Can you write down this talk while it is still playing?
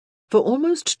For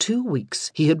almost 2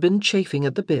 weeks he had been chafing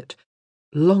at the bit,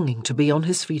 longing to be on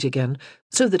his feet again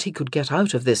so that he could get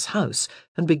out of this house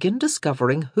and begin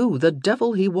discovering who the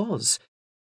devil he was.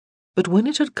 But when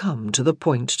it had come to the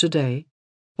point today,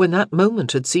 when that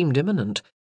moment had seemed imminent,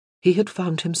 he had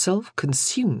found himself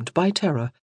consumed by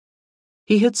terror.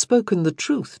 He had spoken the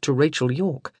truth to Rachel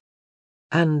York,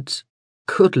 and,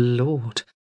 good Lord,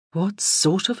 what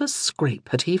sort of a scrape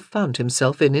had he found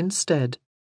himself in instead?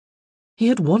 He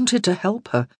had wanted to help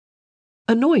her.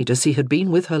 Annoyed as he had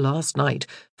been with her last night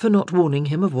for not warning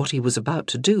him of what he was about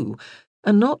to do,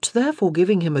 and not therefore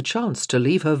giving him a chance to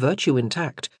leave her virtue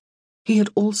intact, he had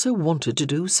also wanted to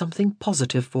do something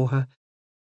positive for her.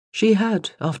 She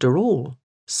had, after all,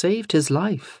 saved his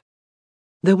life.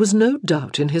 There was no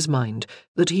doubt in his mind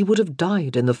that he would have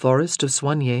died in the forest of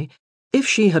Soigné if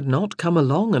she had not come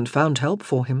along and found help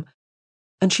for him,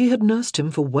 and she had nursed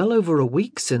him for well over a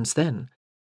week since then.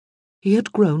 He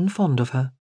had grown fond of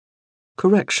her.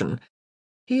 Correction,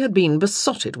 he had been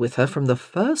besotted with her from the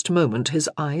first moment his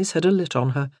eyes had alit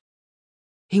on her.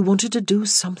 He wanted to do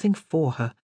something for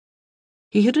her.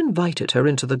 He had invited her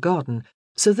into the garden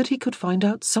so that he could find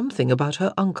out something about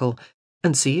her uncle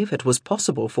and see if it was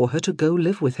possible for her to go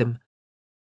live with him.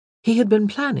 He had been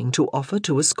planning to offer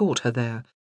to escort her there.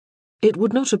 It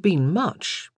would not have been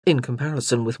much, in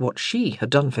comparison with what she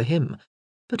had done for him,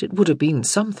 but it would have been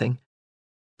something.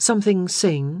 Something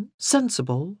sane,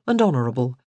 sensible, and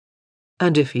honourable.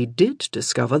 And if he did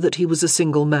discover that he was a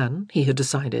single man, he had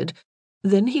decided,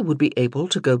 then he would be able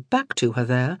to go back to her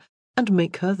there and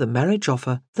make her the marriage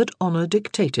offer that honour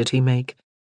dictated he make.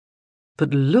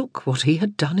 But look what he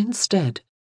had done instead.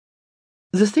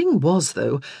 The thing was,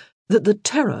 though, that the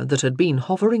terror that had been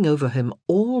hovering over him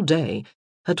all day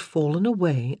had fallen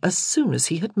away as soon as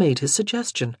he had made his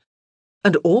suggestion,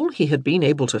 and all he had been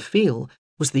able to feel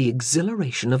was the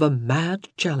exhilaration of a mad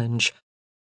challenge.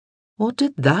 What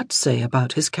did that say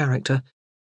about his character?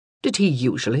 Did he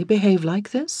usually behave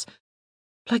like this?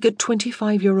 Like a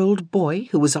 25-year-old boy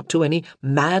who was up to any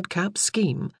madcap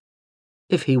scheme?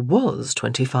 If he was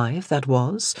 25, that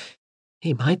was.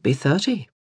 He might be 30.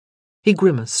 He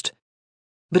grimaced.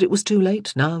 But it was too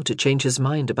late now to change his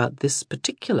mind about this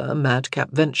particular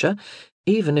madcap venture,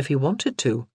 even if he wanted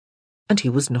to. And he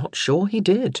was not sure he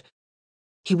did.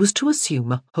 He was to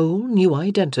assume a whole new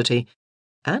identity,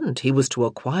 and he was to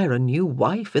acquire a new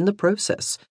wife in the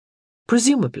process,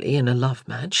 presumably in a love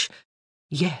match.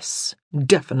 Yes,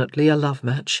 definitely a love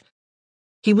match.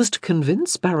 He was to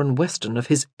convince Baron Weston of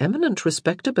his eminent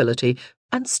respectability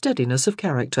and steadiness of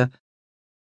character.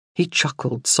 He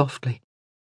chuckled softly.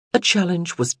 A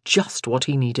challenge was just what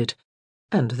he needed,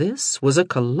 and this was a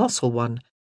colossal one.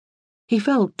 He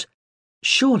felt,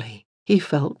 surely he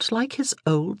felt like his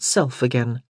old self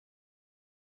again.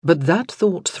 But that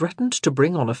thought threatened to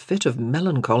bring on a fit of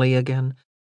melancholy again.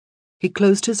 He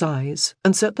closed his eyes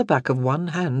and set the back of one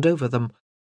hand over them.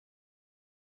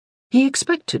 He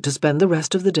expected to spend the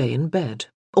rest of the day in bed,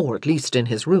 or at least in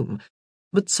his room,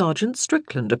 but Sergeant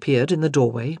Strickland appeared in the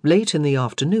doorway late in the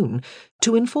afternoon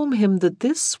to inform him that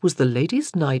this was the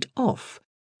ladies' night off,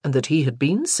 and that he had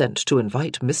been sent to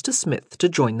invite Mr. Smith to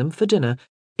join them for dinner,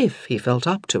 if he felt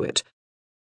up to it.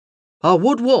 "I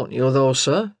would warn you, though,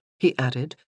 sir," he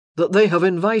added, "that they have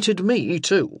invited me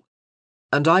too."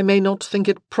 "And I may not think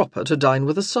it proper to dine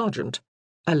with a sergeant?"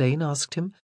 Alain asked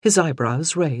him, his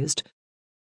eyebrows raised.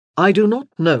 "I do not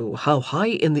know how high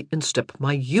in the instep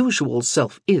my usual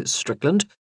self is, Strickland,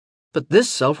 but this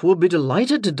self will be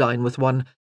delighted to dine with one,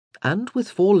 and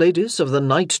with 4 ladies of the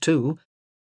night too."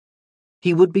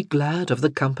 He would be glad of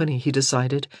the company, he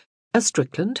decided, as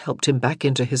Strickland helped him back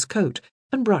into his coat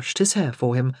and brushed his hair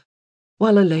for him,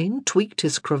 while Alain tweaked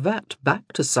his cravat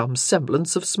back to some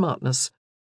semblance of smartness.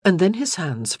 And then his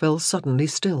hands fell suddenly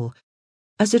still,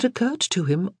 as it occurred to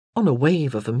him, on a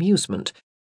wave of amusement,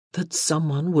 that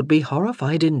someone would be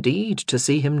horrified indeed to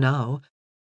see him now,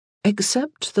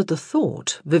 except that the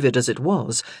thought, vivid as it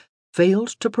was, failed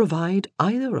to provide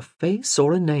either a face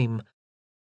or a name.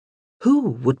 Who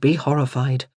would be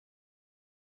horrified?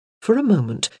 For a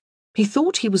moment, he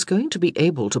thought he was going to be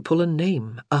able to pull a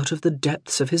name out of the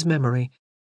depths of his memory.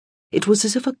 It was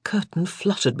as if a curtain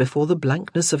fluttered before the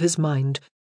blankness of his mind,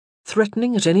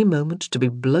 threatening at any moment to be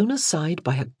blown aside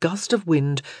by a gust of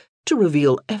wind to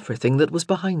reveal everything that was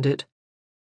behind it.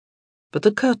 But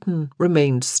the curtain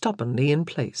remained stubbornly in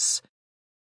place.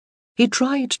 He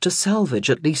tried to salvage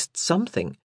at least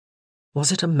something.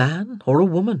 Was it a man or a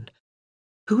woman?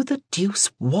 Who the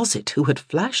deuce was it who had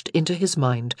flashed into his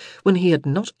mind when he had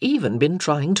not even been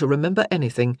trying to remember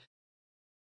anything?